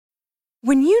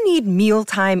When you need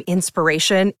mealtime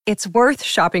inspiration, it's worth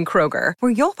shopping Kroger,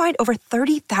 where you'll find over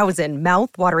 30,000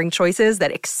 mouth-watering choices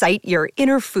that excite your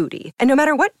inner foodie. And no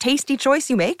matter what tasty choice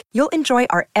you make, you'll enjoy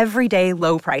our everyday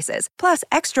low prices, plus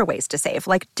extra ways to save,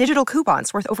 like digital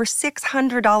coupons worth over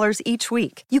 $600 each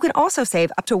week. You can also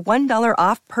save up to $1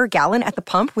 off per gallon at the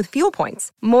pump with fuel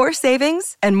points. More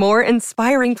savings and more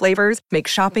inspiring flavors make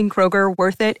shopping Kroger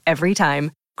worth it every time.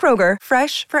 Kroger,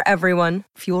 fresh for everyone.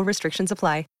 Fuel restrictions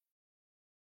apply.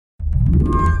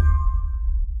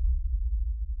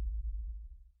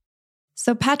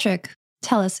 So Patrick,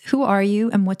 tell us, who are you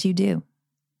and what do you do?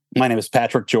 My name is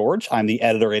Patrick George. I'm the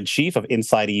editor-in-chief of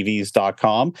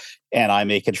InsideEVs.com, and I'm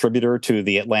a contributor to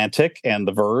The Atlantic and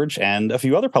The Verge and a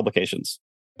few other publications.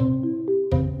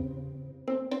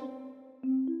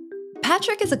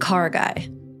 Patrick is a car guy.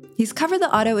 He's covered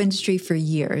the auto industry for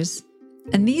years,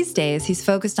 and these days he's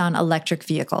focused on electric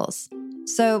vehicles.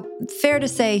 So fair to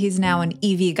say he's now an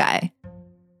EV guy.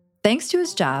 Thanks to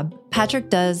his job, Patrick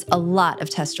does a lot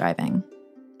of test driving.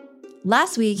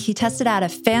 Last week, he tested out a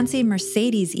fancy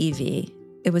Mercedes EV.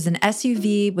 It was an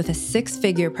SUV with a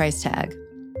 6-figure price tag.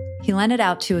 He lent it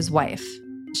out to his wife.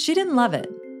 She didn't love it.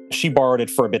 She borrowed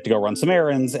it for a bit to go run some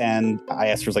errands, and I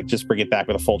asked her, just bring it back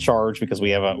with a full charge because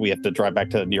we have to drive back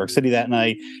to New York City that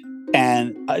night.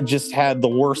 And I just had the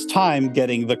worst time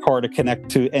getting the car to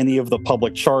connect to any of the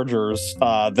public chargers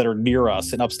that are near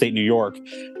us in upstate New York.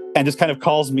 And just kind of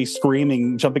calls me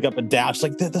screaming, jumping up and down. She's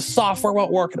like, the software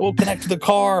won't work. It won't connect to the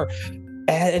car.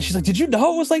 And she's like, did you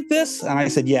know it was like this? And I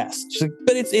said, yes. She's like,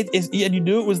 but it's and you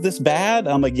knew it was this bad?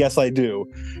 I'm like, yes, I do.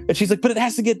 And she's like, but it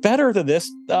has to get better than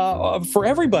this for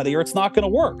everybody, or it's not going to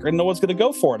work, and no one's going to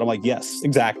go for it. I'm like, yes,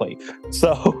 exactly.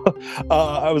 So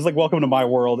I was like, welcome to my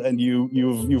world, and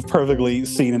you've perfectly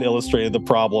seen and illustrated the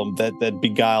problem that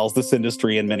beguiles this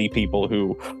industry and many people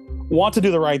who want to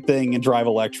do the right thing and drive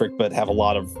electric, but have a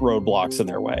lot of roadblocks in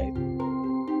their way.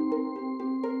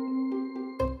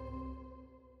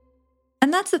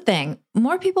 And that's the thing.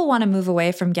 More people want to move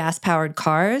away from gas-powered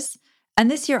cars.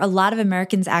 And this year, a lot of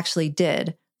Americans actually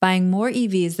did, buying more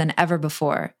EVs than ever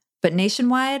before. But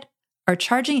nationwide, our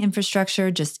charging infrastructure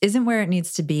just isn't where it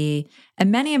needs to be.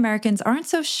 And many Americans aren't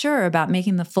so sure about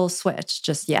making the full switch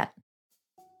just yet.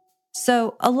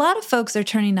 So a lot of folks are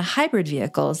turning to hybrid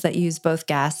vehicles that use both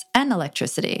gas and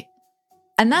electricity.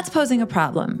 And that's posing a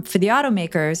problem for the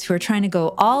automakers who are trying to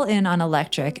go all in on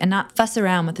electric and not fuss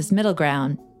around with this middle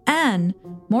ground, and,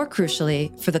 more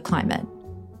crucially, for the climate.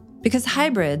 Because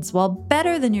hybrids, while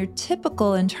better than your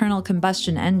typical internal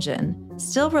combustion engine,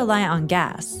 still rely on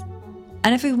gas.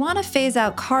 And if we want to phase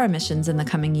out car emissions in the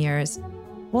coming years,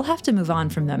 we'll have to move on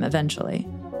from them eventually.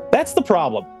 That's the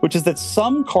problem, which is that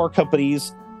some car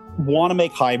companies want to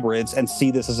make hybrids and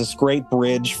see this as this great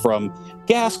bridge from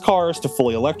gas cars to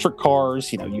fully electric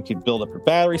cars. You can build up your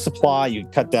battery supply, you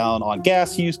can cut down on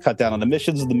gas use, cut down on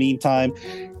emissions in the meantime,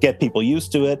 get people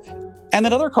used to it. And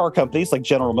then other car companies like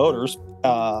General Motors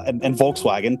and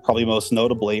Volkswagen, probably most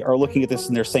notably, are looking at this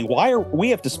and they're saying, why are we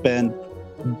have to spend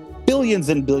billions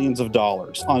and billions of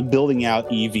dollars on building out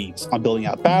EVs, on building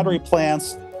out battery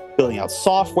plants, building out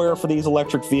software for these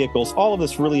electric vehicles, all of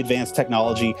this really advanced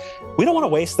technology. We don't want to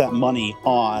waste that money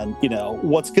on,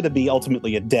 what's going to be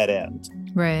ultimately a dead end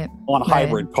on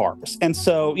hybrid cars. And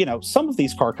so, some of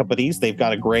these car companies, they've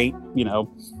got a great,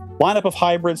 lineup of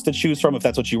hybrids to choose from if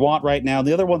that's what you want right now.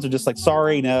 The other ones are just like,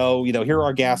 sorry, no, here are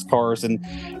our gas cars and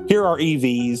here are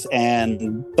EVs,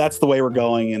 and that's the way we're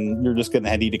going, and you're just going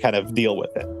to need to kind of deal with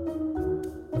it.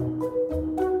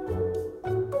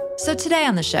 So today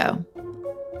on the show,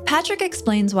 Patrick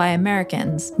explains why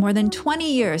Americans, more than 20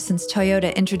 years since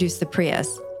Toyota introduced the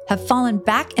Prius, have fallen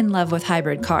back in love with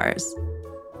hybrid cars.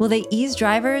 Will they ease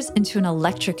drivers into an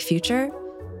electric future,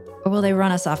 or will they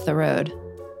run us off the road?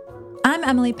 I'm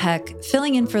Emily Peck,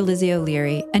 filling in for Lizzie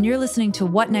O'Leary, and you're listening to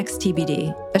What Next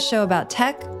TBD, a show about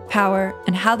tech, power,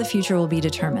 and how the future will be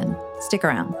determined. Stick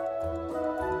around.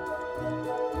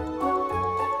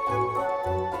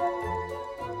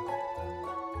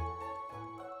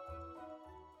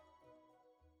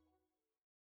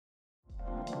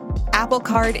 Apple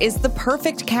Card is the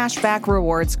perfect cashback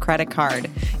rewards credit card.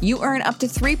 You earn up to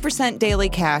 3% daily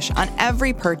cash on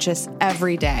every purchase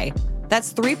every day.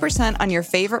 That's 3% on your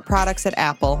favorite products at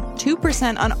Apple,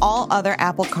 2% on all other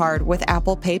Apple Card with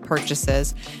Apple Pay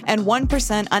purchases, and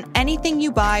 1% on anything you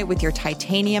buy with your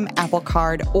titanium Apple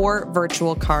Card or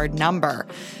virtual card number.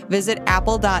 Visit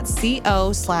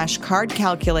apple.co/card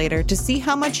calculator to see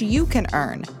how much you can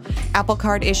earn. Apple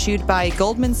Card issued by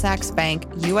Goldman Sachs Bank,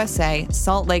 USA,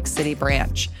 Salt Lake City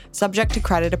branch. Subject to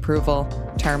credit approval.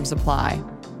 Terms apply.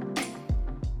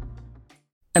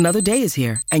 Another day is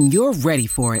here, and you're ready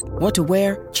for it. What to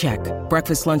wear? Check.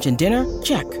 Breakfast, lunch, and dinner?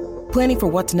 Check. Planning for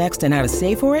what's next and how to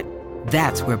save for it?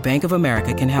 That's where Bank of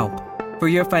America can help. For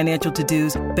your financial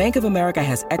to-dos, Bank of America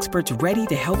has experts ready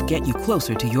to help get you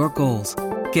closer to your goals.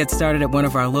 Get started at one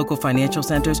of our local financial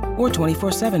centers or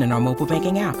 24/7 in our mobile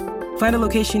banking app. Find a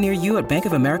location near you at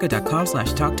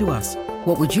bankofamerica.com/talktous.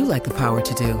 What would you like the power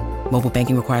to do? Mobile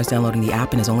banking requires downloading the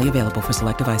app and is only available for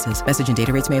select devices. Message and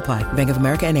data rates may apply. Bank of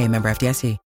America NA, member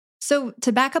FDIC. So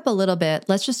to back up a little bit,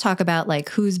 let's just talk about like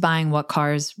who's buying what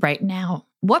cars right now.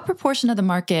 What proportion of the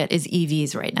market is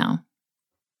EVs right now?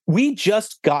 We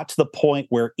just got to the point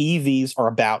where EVs are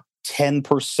about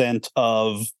 10%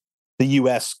 of the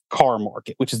U.S. car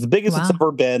market, which is the biggest it's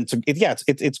ever been. So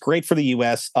it's great for the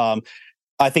U.S.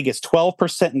 I think it's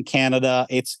 12% in Canada.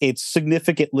 It's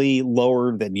significantly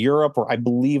lower than Europe, where I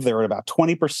believe they're at about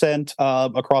 20%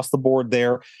 across the board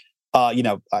there.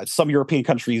 Some European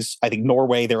countries, I think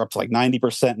Norway, they're up to like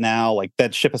 90% now. Like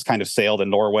that ship has kind of sailed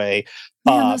in Norway.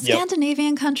 Man, those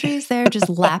Scandinavian countries, they're just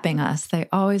lapping us. They're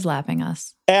always lapping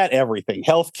us. At everything.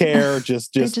 Healthcare,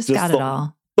 just got it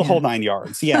all. The whole 9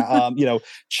 yards. Yeah.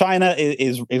 China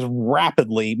is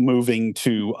rapidly moving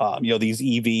to, these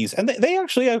EVs, and they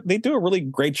actually, they do a really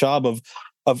great job of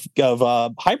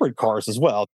hybrid cars as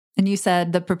well. And you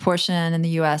said the proportion in the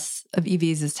US of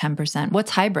EVs is 10%.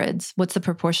 What's hybrids? What's the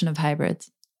proportion of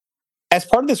hybrids? As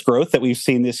part of this growth that we've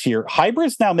seen this year,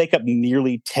 hybrids now make up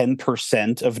nearly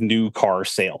 10% of new car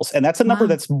sales. And that's a number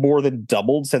that's more than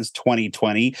doubled since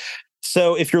 2020.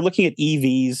 So if you're looking at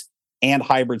EVs and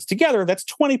hybrids together, that's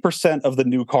 20% of the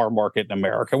new car market in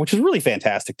America, which is really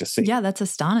fantastic to see. Yeah, that's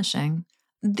astonishing.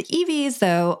 The EVs,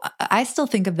 though, I still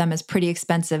think of them as pretty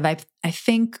expensive. I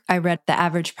think I read the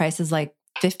average price is like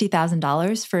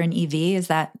 $50,000 for an EV. Is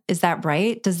that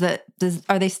right?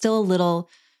 Are they still a little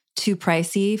too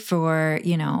pricey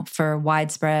for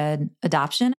widespread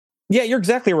adoption? Yeah, you're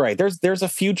exactly right. There's a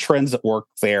few trends at work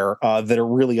there that are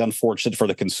really unfortunate for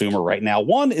the consumer right now.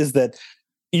 One is that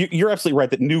you're absolutely right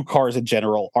that new cars in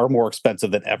general are more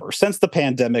expensive than ever. Since the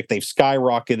pandemic, they've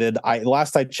skyrocketed.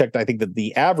 Last I checked, I think that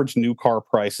the average new car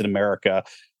price in America,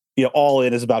 all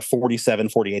in is about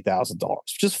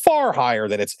 $48,000, which is far higher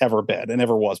than it's ever been and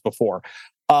ever was before.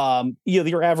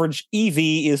 Your average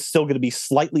EV is still going to be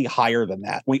slightly higher than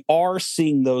that. We are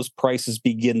seeing those prices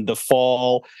begin to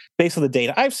fall. Based on the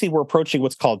data I've seen, we're approaching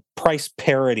what's called price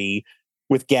parity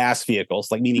with gas vehicles,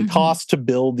 like meaning cost to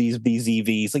build these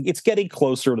EVs. Like it's getting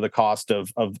closer to the cost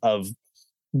of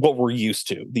what we're used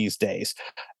to these days.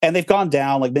 And they've gone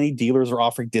down. Like many dealers are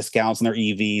offering discounts on their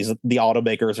EVs. The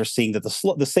automakers are seeing that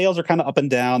the sales are kind of up and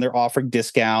down. They're offering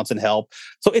discounts and help.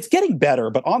 So it's getting better.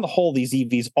 But on the whole, these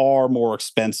EVs are more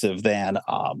expensive than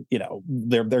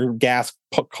their gas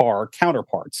car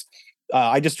counterparts.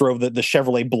 I just drove the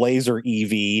Chevrolet Blazer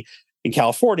EV in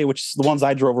California, which the ones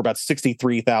I drove were about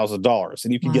 $63,000.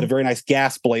 And you can get a very nice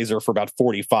gas Blazer for about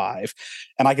 $45,000.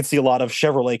 And I could see a lot of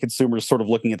Chevrolet consumers sort of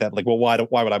looking at that like, well, why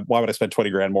would I spend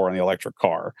 $20,000 more on the electric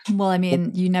car? Well, I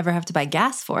mean, you never have to buy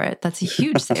gas for it. That's a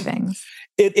huge savings.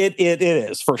 It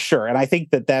is for sure. And I think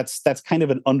that's kind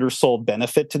of an undersold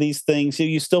benefit to these things.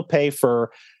 You still pay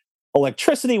for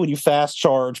electricity when you fast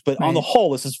charge, but on the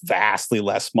whole, this is vastly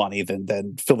less money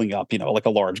than filling up, like a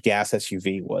large gas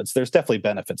SUV would. So there's definitely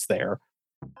benefits there.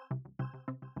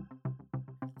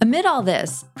 Amid all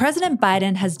this, President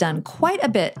Biden has done quite a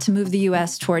bit to move the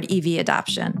U.S. toward EV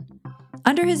adoption.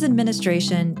 Under his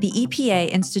administration, the EPA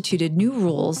instituted new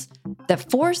rules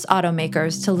that force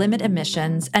automakers to limit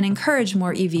emissions and encourage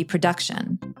more EV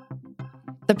production.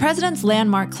 The president's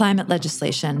landmark climate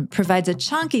legislation provides a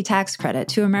chunky tax credit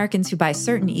to Americans who buy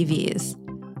certain EVs.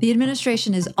 The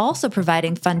administration is also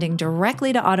providing funding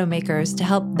directly to automakers to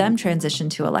help them transition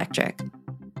to electric.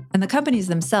 And the companies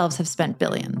themselves have spent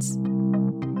billions.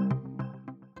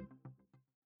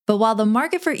 But while the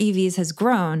market for EVs has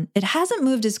grown, it hasn't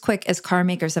moved as quick as car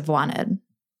makers have wanted.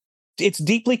 It's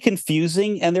deeply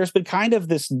confusing, and there's been kind of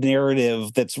this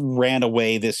narrative that's ran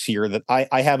away this year that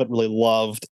I haven't really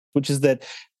loved, which is that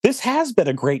this has been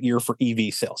a great year for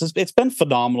EV sales. It's been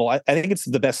phenomenal. I think it's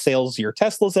the best sales year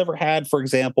Tesla's ever had, for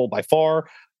example, by far.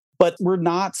 But we're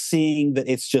not seeing that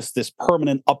it's just this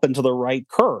permanent up and to the right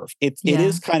curve. It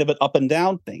is kind of an up and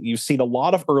down thing. You've seen a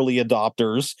lot of early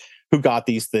adopters who got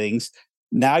these things.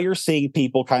 Now you're seeing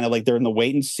people kind of like they're in the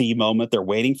wait and see moment. They're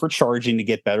waiting for charging to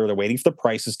get better. They're waiting for the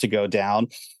prices to go down.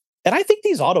 And I think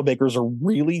these automakers are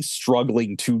really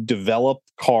struggling to develop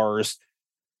cars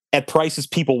at prices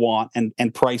people want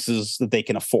and prices that they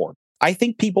can afford. I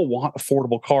think people want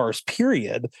affordable cars,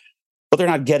 period. but they're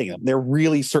not getting them. They're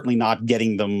really certainly not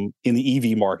getting them in the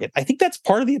EV market. I think that's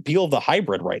part of the appeal of the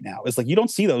hybrid right now. Is like you don't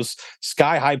see those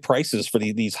sky high prices for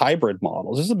these hybrid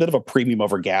models. There's a bit of a premium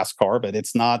over gas car, but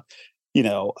it's not,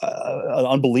 an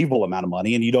unbelievable amount of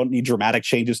money, and you don't need dramatic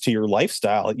changes to your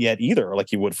lifestyle yet either,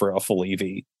 like you would for a full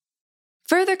EV.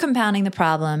 Further compounding the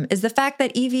problem is the fact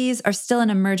that EVs are still an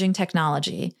emerging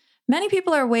technology. Many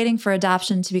people are waiting for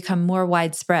adoption to become more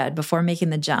widespread before making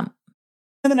the jump.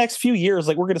 In the next few years,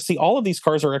 like we're going to see all of these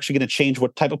cars are actually going to change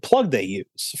what type of plug they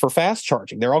use for fast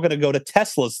charging. They're all going to go to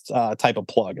Tesla's type of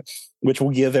plug, which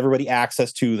will give everybody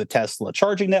access to the Tesla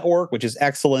charging network, which is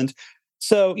excellent.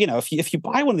 So, if you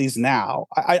buy one of these now,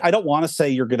 I don't want to say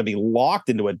you're going to be locked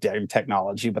into a dead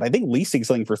technology, but I think leasing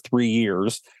something for 3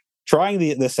 years, trying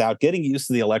this out, getting used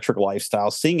to the electric lifestyle,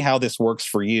 seeing how this works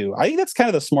for you, I think that's kind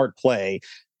of the smart play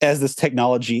as this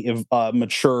technology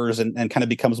matures and kind of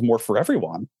becomes more for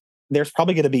everyone. There's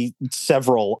probably going to be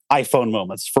several iPhone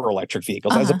moments for electric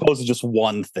vehicles as opposed to just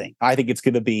one thing. I think it's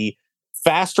going to be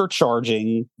faster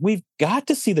charging. We've got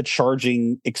to see the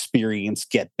charging experience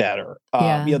get better.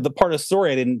 The part of the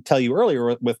story I didn't tell you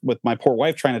earlier with my poor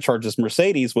wife trying to charge this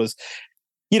Mercedes was,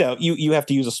 you have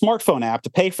to use a smartphone app to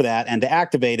pay for that and to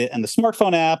activate it. And the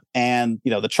smartphone app and,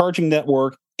 the charging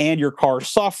network and your car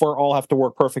software all have to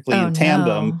work perfectly in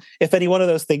tandem. No. If any one of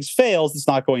those things fails, it's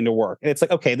not going to work. And it's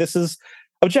like, okay, this is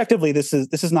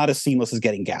not as seamless as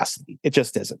getting gasoline. It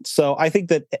just isn't. So I think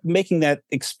that making that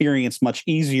experience much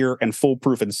easier and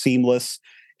foolproof and seamless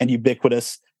and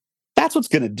ubiquitous, that's what's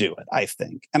going to do it, I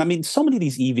think. And I mean, so many of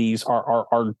these EVs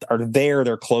are there,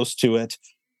 they're close to it,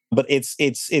 but it's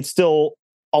still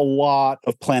a lot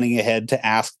of planning ahead to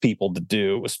ask people to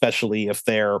do, especially if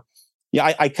they're,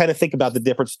 I kind of think about the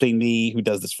difference between me, who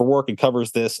does this for work and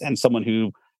covers this, and someone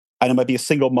who I know might be a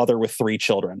single mother with 3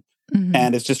 children. Mm-hmm.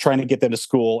 And is just trying to get them to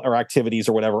school or activities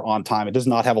or whatever on time. It does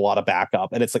not have a lot of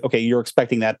backup. And it's like, okay, you're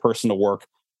expecting that person to work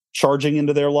charging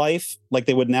into their life like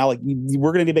they would now. Like,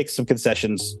 we're going to make some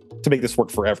concessions to make this work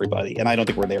for everybody. And I don't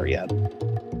think we're there yet.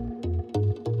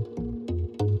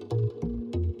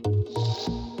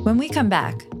 When we come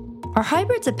back, are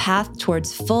hybrids a path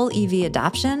towards full EV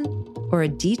adoption or a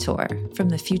detour from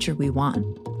the future we want?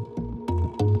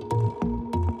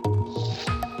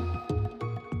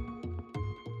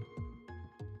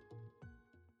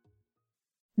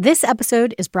 This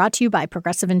episode is brought to you by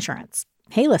Progressive Insurance.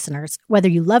 Hey, listeners, whether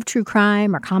you love true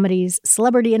crime or comedies,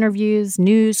 celebrity interviews,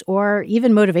 news, or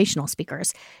even motivational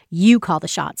speakers, you call the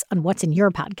shots on what's in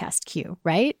your podcast queue,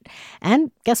 right?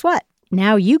 And guess what?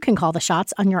 Now you can call the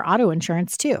shots on your auto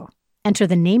insurance, too. Enter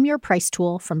the Name Your Price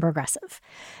tool from Progressive.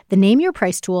 The Name Your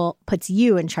Price tool puts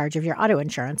you in charge of your auto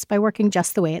insurance by working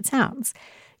just the way it sounds.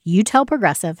 You tell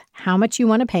Progressive how much you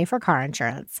want to pay for car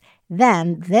insurance.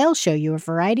 Then they'll show you a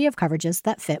variety of coverages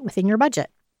that fit within your budget,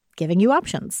 giving you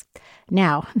options.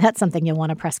 Now, that's something you'll want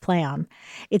to press play on.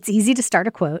 It's easy to start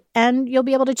a quote, and you'll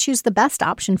be able to choose the best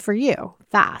option for you,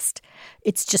 fast.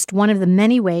 It's just one of the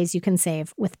many ways you can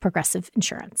save with Progressive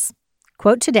Insurance.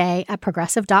 Quote today at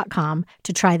Progressive.com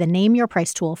to try the Name Your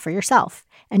Price tool for yourself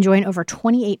and join over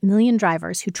 28 million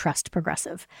drivers who trust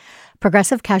Progressive.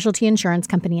 Progressive Casualty Insurance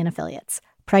Company and Affiliates.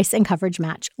 Price and coverage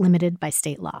match limited by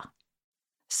state law.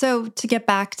 So to get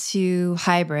back to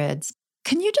hybrids,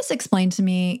 can you just explain to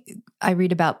me, I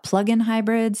read about plug-in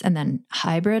hybrids and then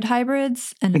hybrid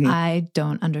hybrids, and I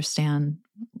don't understand.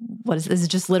 What is it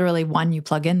just literally one you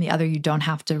plug in, the other you don't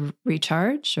have to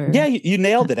recharge? Or? Yeah, you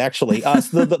nailed it, actually.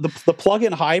 So the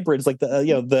plug-in hybrids, like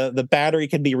the battery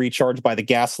can be recharged by the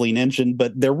gasoline engine,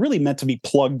 but they're really meant to be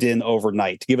plugged in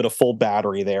overnight to give it a full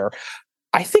battery there.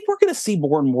 I think we're going to see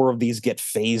more and more of these get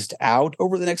phased out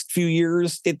over the next few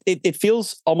years. It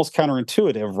feels almost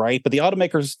counterintuitive, right? But the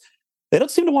automakers, they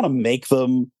don't seem to want to make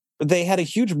them. They had a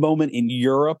huge moment in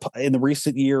Europe in the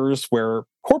recent years where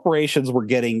corporations were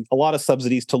getting a lot of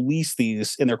subsidies to lease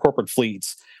these in their corporate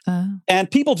fleets.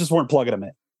 And people just weren't plugging them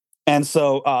in. And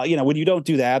so, when you don't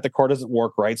do that, the car doesn't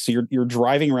work right. So you're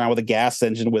driving around with a gas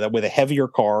engine with a heavier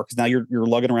car because now you're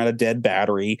lugging around a dead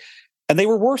battery. And they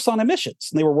were worse on emissions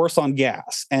and they were worse on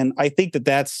gas. And I think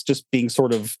that's just being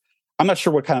sort of, I'm not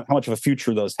sure how much of a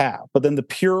future those have. But then the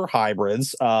pure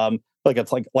hybrids, like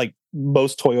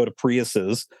most Toyota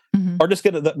Priuses, are just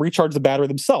going to recharge the battery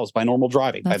themselves by normal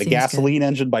driving, by the gasoline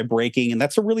engine, by braking. And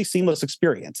that's a really seamless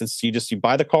experience. It's you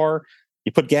buy the car,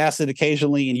 you put gas in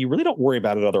occasionally, and you really don't worry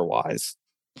about it otherwise.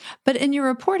 But in your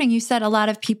reporting, you said a lot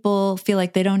of people feel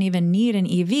like they don't even need an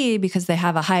EV because they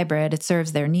have a hybrid. It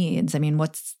serves their needs. I mean,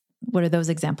 what do those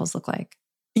examples look like?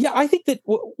 Yeah, I think that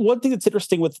one thing that's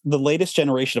interesting with the latest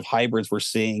generation of hybrids we're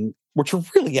seeing, which are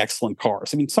really excellent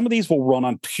cars. I mean, some of these will run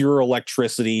on pure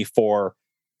electricity for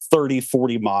 30,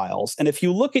 40 miles. And if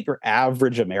you look at your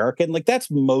average American, like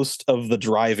that's most of the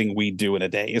driving we do in a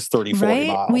day is 30, 40 Right?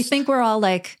 miles. We think we're all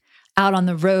like out on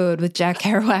the road with Jack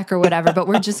Kerouac or whatever, but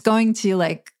we're just going to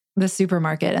like the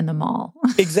supermarket and the mall.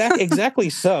 Exactly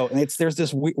so.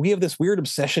 And we have this weird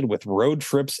obsession with road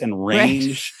trips and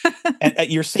range. Right.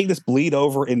 And you're seeing this bleed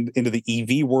over into the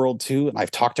EV world too. And I've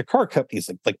talked to car companies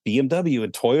like BMW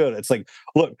and Toyota. It's like,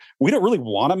 look, we don't really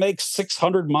want to make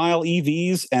 600-mile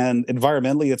EVs, and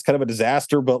environmentally it's kind of a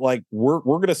disaster, but like we're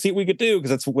going to see what we could do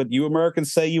because that's what you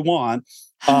Americans say you want.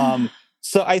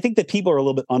 So I think that people are a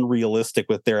little bit unrealistic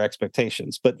with their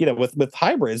expectations. But, with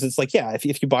hybrids, it's like, yeah, if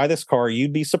you buy this car,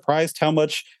 you'd be surprised how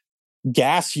much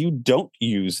gas you don't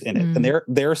use in it. And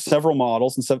there are several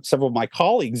models and several of my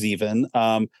colleagues even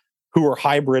who are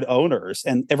hybrid owners.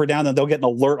 And every now and then they'll get an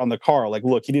alert on the car. Like,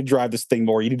 look, you need to drive this thing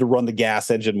more. You need to run the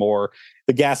gas engine more.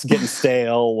 The gas is getting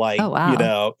stale. Like, oh,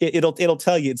 wow. It'll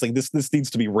tell you, it's like, this needs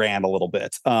to be ran a little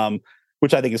bit,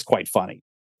 which I think is quite funny.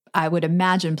 I would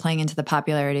imagine playing into the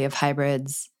popularity of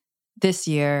hybrids this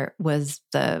year was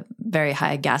the very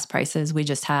high gas prices we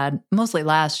just had, mostly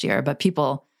last year, but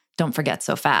people don't forget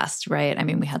so fast, right? I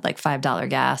mean, we had like $5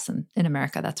 gas, and in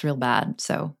America, that's real bad.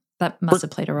 So that must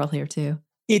have played a role here too.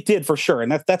 It did, for sure. And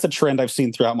that's a trend I've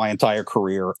seen throughout my entire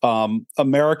career.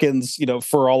 Americans,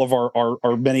 for all of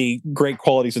our many great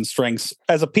qualities and strengths,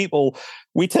 as a people,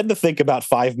 we tend to think about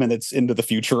 5 minutes into the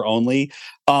future only.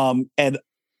 And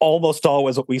almost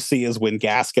always what we see is when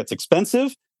gas gets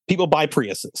expensive, people buy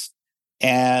Priuses.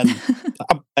 And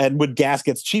and when gas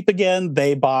gets cheap again,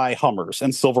 they buy Hummers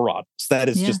and Silverados.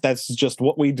 That's just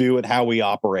what we do and how we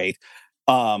operate.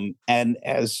 And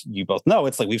as you both know,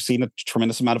 it's like we've seen a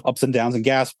tremendous amount of ups and downs in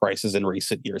gas prices in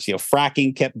recent years.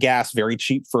 Fracking kept gas very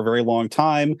cheap for a very long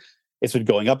time. It's been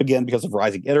going up again because of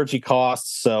rising energy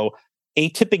costs. So a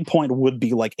tipping point would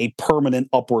be like a permanent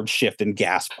upward shift in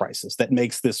gas prices that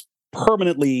makes this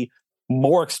permanently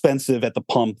more expensive at the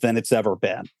pump than it's ever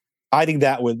been. I think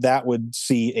that would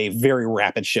see a very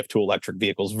rapid shift to electric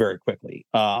vehicles very quickly.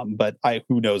 But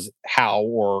who knows how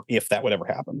or if that would ever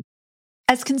happen.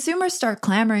 As consumers start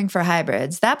clamoring for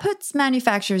hybrids, that puts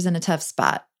manufacturers in a tough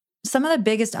spot. Some of the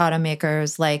biggest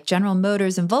automakers like General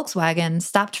Motors and Volkswagen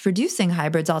stopped producing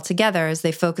hybrids altogether as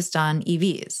they focused on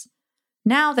EVs.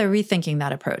 Now they're rethinking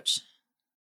that approach.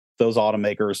 Those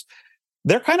automakers,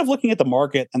 they're kind of looking at the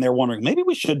market and they're wondering, maybe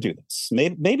we should do this.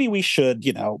 Maybe we should,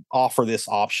 offer this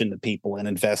option to people and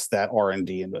invest that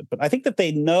R&D in it. But I think that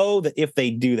they know that if they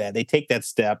do that, they take that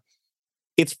step,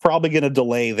 it's probably going to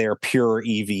delay their pure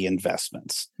EV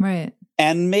investments. Right.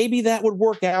 And maybe that would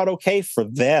work out okay for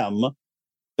them,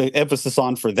 the emphasis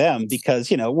on for them, because,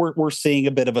 we're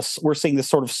seeing we're seeing this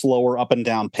sort of slower up and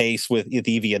down pace with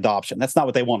EV adoption. That's not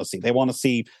what they want to see. They want to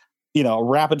see a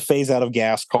rapid phase out of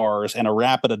gas cars and a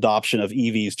rapid adoption of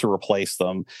EVs to replace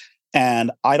them.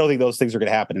 And I don't think those things are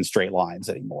going to happen in straight lines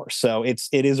anymore. So it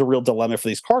is a real dilemma for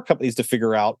these car companies to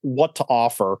figure out what to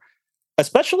offer,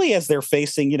 especially as they're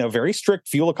facing, very strict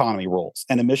fuel economy rules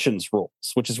and emissions rules,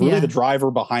 which is really the driver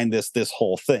behind this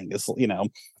whole thing. Is,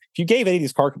 if you gave any of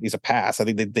these car companies a pass, I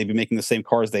think they'd be making the same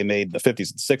cars they made in the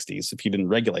 50s and 60s if you didn't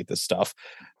regulate this stuff.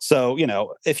 So,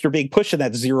 if you're being pushed in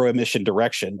that zero emission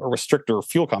direction or with stricter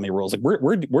fuel economy rules, like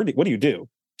what do you do?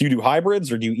 Do you do hybrids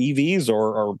or do you EVs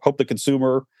or hope the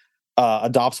consumer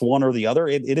adopts one or the other?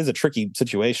 It is a tricky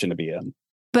situation to be in.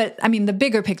 But I mean, the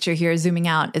bigger picture here, zooming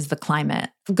out, is the climate.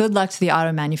 Good luck to the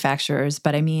auto manufacturers.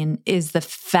 But I mean, is the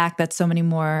fact that so many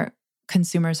more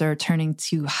consumers are turning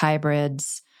to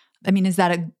hybrids, I mean, is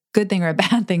that a good thing or a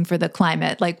bad thing for the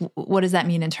climate? Like, what does that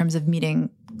mean in terms of meeting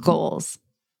goals?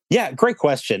 Yeah, great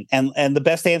question. And the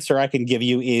best answer I can give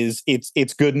you is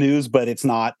it's good news, but it's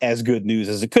not as good news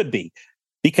as it could be.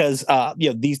 Because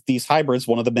these hybrids,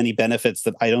 one of the many benefits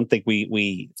that I don't think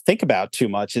we think about too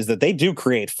much is that they do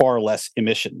create far less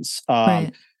emissions.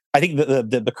 Right. I think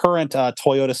the current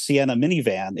Toyota Sienna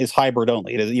minivan is hybrid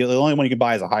only. The only one you can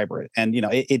buy is a hybrid, and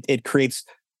it creates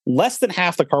less than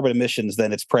half the carbon emissions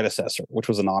than its predecessor, which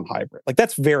was a non-hybrid. Like,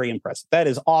 that's very impressive. That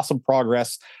is awesome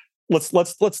progress.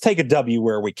 Let's take a W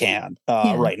where we can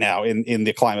right now in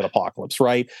the climate apocalypse,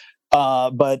 right?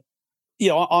 But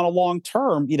on a long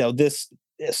term, this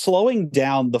slowing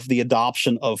down the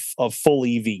adoption of full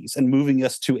EVs and moving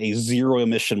us to a zero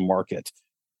emission market.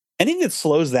 Anything that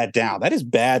slows that down, that is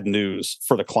bad news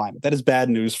for the climate. That is bad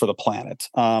news for the planet.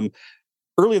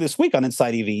 Earlier this week on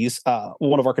Inside EVs,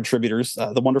 one of our contributors,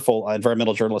 the wonderful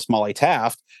environmental journalist Molly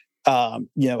Taft, had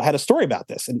a story about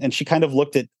this, and she kind of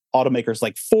looked at automakers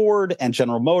like Ford and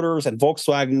General Motors and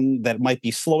Volkswagen that might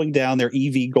be slowing down their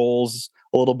EV goals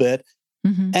a little bit.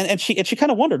 Mm-hmm. And she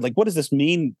kind of wondered, like, what does this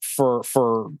mean for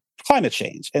climate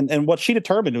change. And what she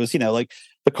determined was, like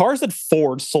the cars that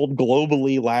Ford sold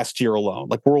globally last year alone,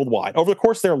 like worldwide, over the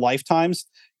course of their lifetimes,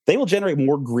 they will generate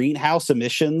more greenhouse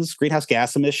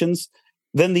gas emissions,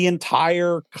 than the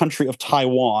entire country of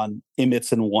Taiwan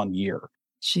emits in 1 year.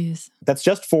 Jeez. That's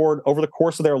just Ford over the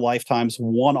course of their lifetimes,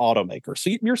 one automaker.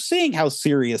 So you're seeing how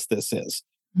serious this is,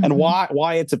 and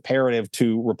why it's imperative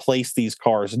to replace these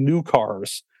cars, new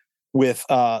cars, with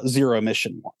zero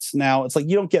emission ones. Now, it's like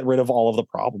you don't get rid of all of the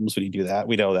problems when you do that.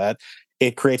 We know that.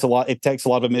 It takes a lot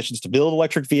of emissions to build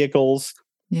electric vehicles.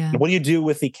 Yeah. And what do you do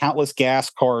with the countless gas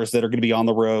cars that are going to be on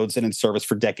the roads and in service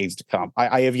for decades to come?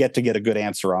 I have yet to get a good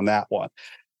answer on that one.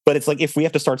 But it's like, if we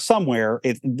have to start somewhere,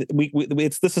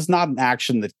 this is not an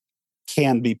action that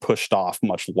can be pushed off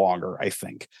much longer, I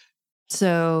think.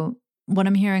 So what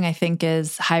I'm hearing, I think,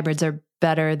 is hybrids are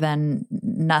better than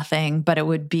nothing, but it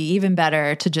would be even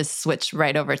better to just switch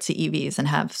right over to EVs and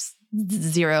have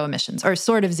zero emissions, or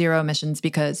sort of zero emissions,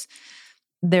 because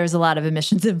there's a lot of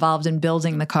emissions involved in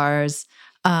building the cars.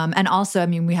 And also, I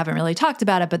mean, we haven't really talked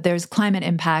about it, but there's climate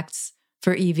impacts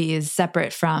for EVs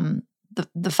separate from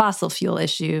the fossil fuel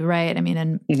issue, right? I mean,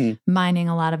 and mining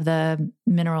a lot of the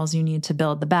minerals you need to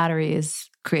build the batteries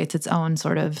creates its own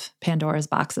sort of Pandora's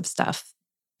box of stuff.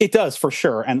 It does, for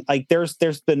sure. And like there's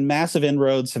been massive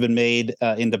inroads have been made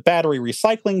into battery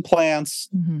recycling plants,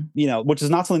 which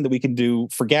is not something that we can do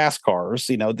for gas cars.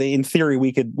 In theory,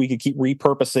 we could keep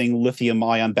repurposing lithium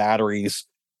ion batteries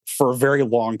for a very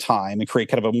long time and create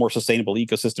kind of a more sustainable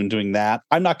ecosystem doing that.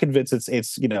 I'm not convinced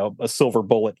it's a silver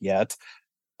bullet yet.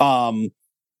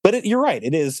 But you're right.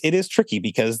 It is tricky,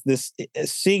 because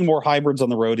seeing more hybrids on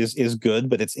the road is good,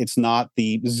 but it's not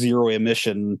the zero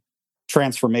emission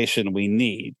transformation we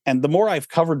need. And the more I've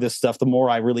covered this stuff, the more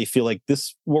I really feel like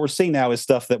what we're seeing now is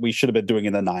stuff that we should have been doing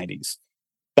in the 90s,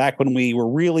 back when we were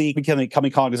really becoming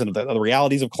cognizant of the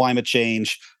realities of climate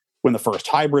change. When the first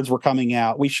hybrids were coming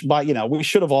out,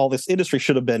 this industry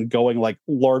should have been going like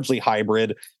largely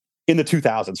hybrid in the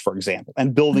 2000s, for example,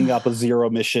 and building up a zero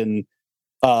emission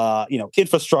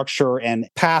infrastructure and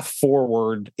path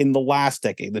forward in the last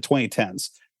decade, the 2010s.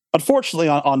 Unfortunately,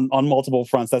 on multiple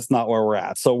fronts, that's not where we're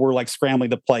at. So we're like scrambling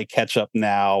to play catch up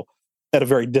now at a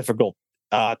very difficult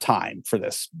time for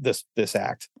this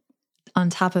act. On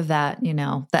top of that,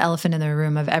 the elephant in the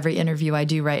room of every interview I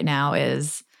do right now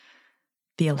is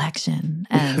the election.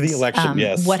 And the election,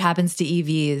 yes. What happens to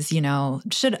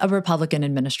EVs? Should a Republican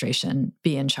administration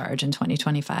be in charge in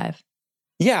 2025?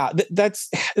 Yeah, this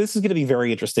is going to be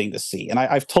very interesting to see. And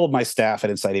I've told my staff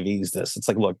at Inside EVs this. It's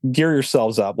like, look, gear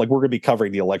yourselves up. Like, we're going to be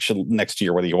covering the election next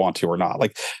year, whether you want to or not.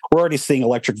 Like, we're already seeing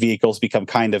electric vehicles become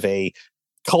kind of a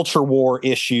culture war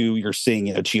issue. You're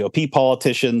seeing, GOP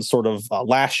politicians sort of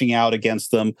lashing out against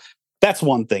them. That's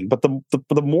one thing. But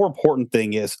the more important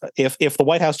thing is if the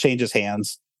White House changes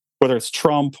hands, whether it's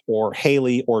Trump or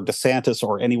Haley or DeSantis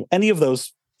or any of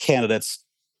those candidates,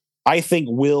 I think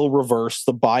will reverse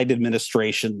the Biden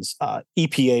administration's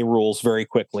EPA rules very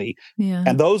quickly. Yeah.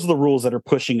 And those are the rules that are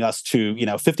pushing us to,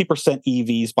 50%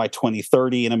 EVs by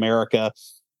 2030 in America,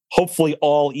 hopefully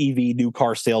all EV new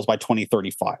car sales by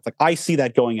 2035. Like, I see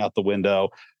that going out the window.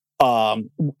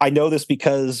 I know this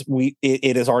because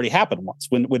it has already happened once.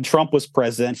 When Trump was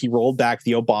president, he rolled back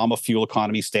the Obama fuel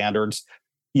economy standards,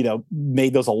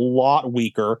 made those a lot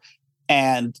weaker.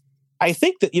 And I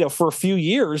think that, for a few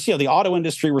years, the auto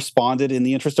industry responded in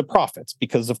the interest of profits,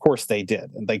 because of course they did.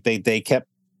 And they kept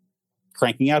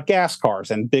cranking out gas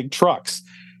cars and big trucks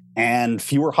and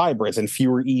fewer hybrids and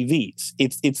fewer EVs.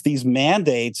 It's these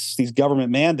mandates, these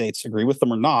government mandates, agree with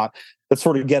them or not, that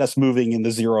sort of get us moving in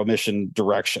the zero emission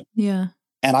direction. Yeah.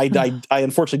 And I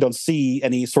unfortunately don't see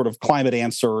any sort of climate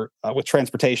answer with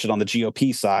transportation on the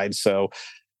GOP side. So,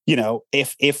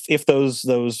 if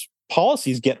those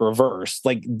policies get reversed,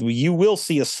 like, you will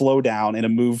see a slowdown and a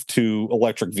move to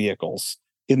electric vehicles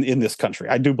in this country.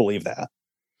 I do believe that.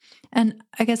 And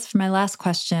I guess for my last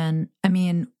question, I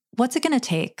mean, what's it going to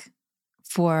take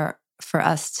for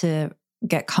us to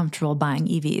get comfortable buying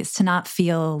EVs, to not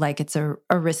feel like it's a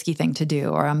risky thing to do,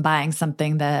 or I'm buying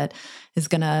something that is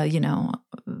going to,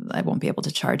 I won't be able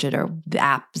to charge it, or the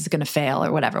app is going to fail,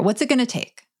 or whatever? What's it going to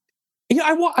take? Yeah,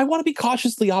 I want to be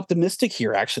cautiously optimistic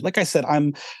here, actually. Like I said,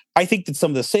 I think that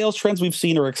some of the sales trends we've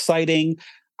seen are exciting.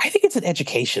 I think it's an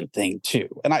education thing too.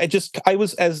 And I've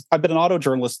been an auto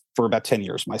journalist for about 10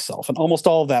 years myself, and almost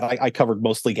all of that I covered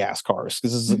mostly gas cars,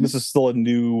 because this is still a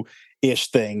new-ish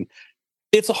thing.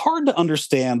 It's hard to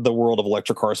understand the world of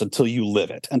electric cars until you live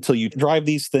it, until you drive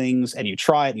these things and you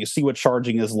try it and you see what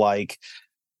charging is like.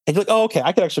 And you're like, oh, okay,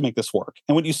 I could actually make this work.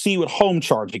 And when you see what home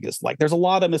charging is like, there's a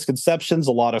lot of misconceptions,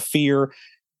 a lot of fear.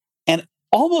 And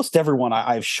almost everyone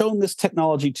I've shown this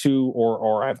technology to,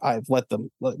 or I've let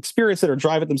them experience it or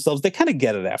drive it themselves, they kind of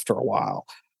get it after a while.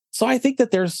 So I think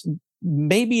that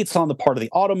maybe it's on the part of the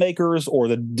automakers or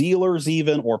the dealers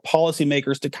even, or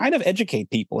policymakers, to kind of educate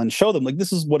people and show them, like,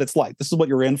 this is what it's like. This is what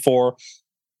you're in for.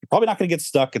 You're probably not going to get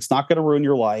stuck. It's not going to ruin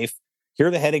your life. Here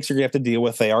are the headaches you're going to have to deal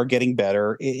with. They are getting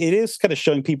better. It is kind of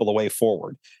showing people the way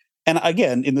forward. And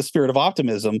again, in the spirit of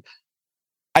optimism,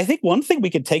 I think one thing we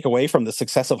could take away from the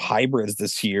success of hybrids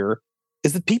this year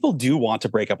is that people do want to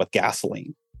break up with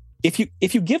gasoline. If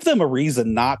you give them a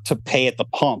reason not to pay at the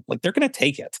pump, like, they're going to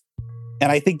take it.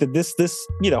 And I think that this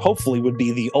hopefully would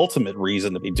be the ultimate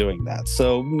reason to be doing that.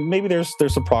 So maybe there's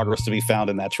some progress to be found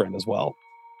in that trend as well.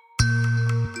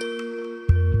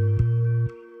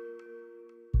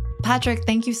 Patrick,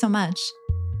 thank you so much.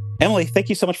 Emily, thank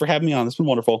you so much for having me on. It's been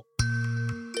wonderful.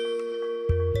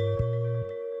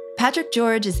 Patrick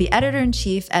George is the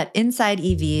editor-in-chief at Inside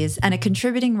EVs and a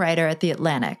contributing writer at The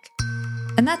Atlantic.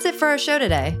 And that's it for our show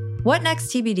today. What Next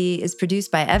TBD is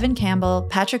produced by Evan Campbell,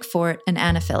 Patrick Fort, and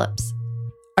Anna Phillips.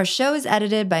 Our show is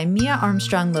edited by Mia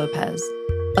Armstrong Lopez.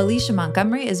 Alicia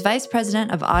Montgomery is vice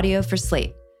president of audio for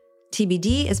Slate.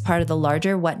 TBD is part of the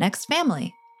larger What Next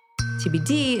family.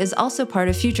 TBD is also part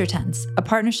of Future Tense, a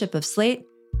partnership of Slate,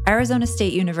 Arizona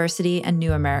State University, and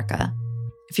New America.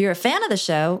 If you're a fan of the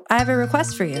show, I have a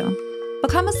request for you.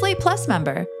 Become a Slate Plus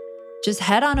member. Just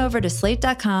head on over to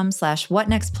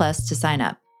slate.com/whatnextplus to sign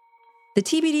up. The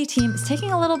TBD team is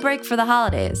taking a little break for the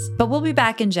holidays, but we'll be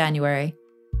back in January.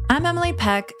 I'm Emily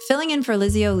Peck, filling in for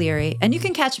Lizzie O'Leary, and you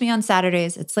can catch me on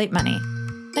Saturdays at Slate Money.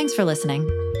 Thanks for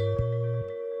listening.